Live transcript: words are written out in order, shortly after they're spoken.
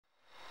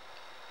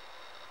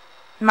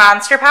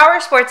Monster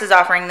Powersports is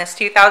offering this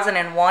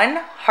 2001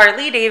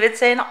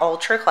 Harley-Davidson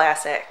Ultra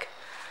Classic.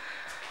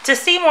 To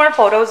see more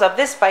photos of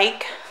this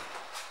bike,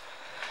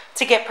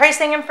 to get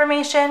pricing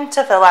information,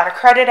 to fill out a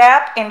credit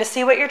app, and to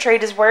see what your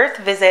trade is worth,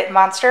 visit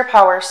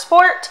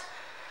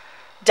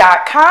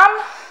monsterpowersport.com.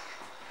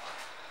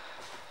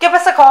 Give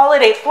us a call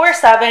at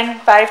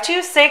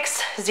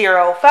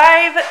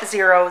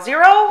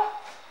 847-526-0500.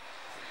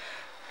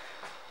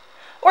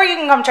 Or you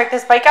can come check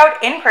this bike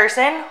out in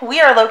person.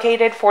 We are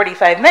located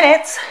 45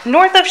 minutes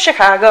north of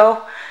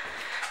Chicago,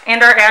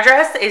 and our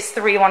address is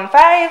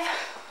 315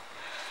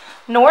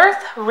 North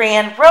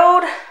Rand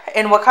Road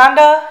in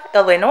Wauconda,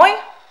 Illinois.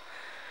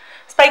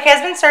 This bike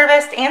has been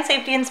serviced and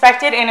safety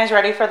inspected and is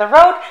ready for the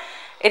road.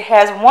 It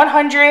has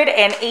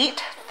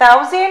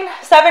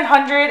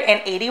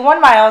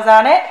 108,781 miles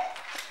on it.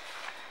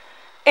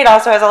 It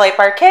also has a light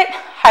bar kit,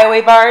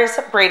 highway bars,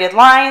 braided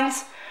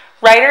lines,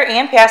 rider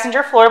and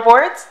passenger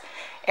floorboards,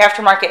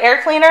 aftermarket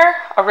air cleaner,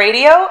 a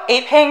radio,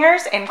 8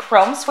 hangers, and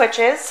chrome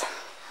switches.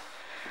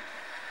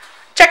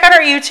 Check out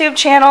our YouTube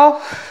channel.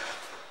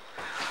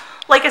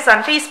 Like us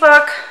on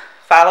Facebook.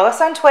 Follow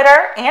us on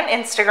Twitter and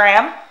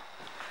Instagram.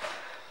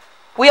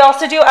 We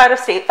also do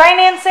out-of-state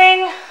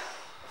financing.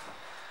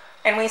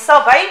 And we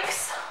sell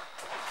bikes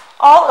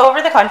all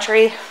over the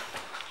country.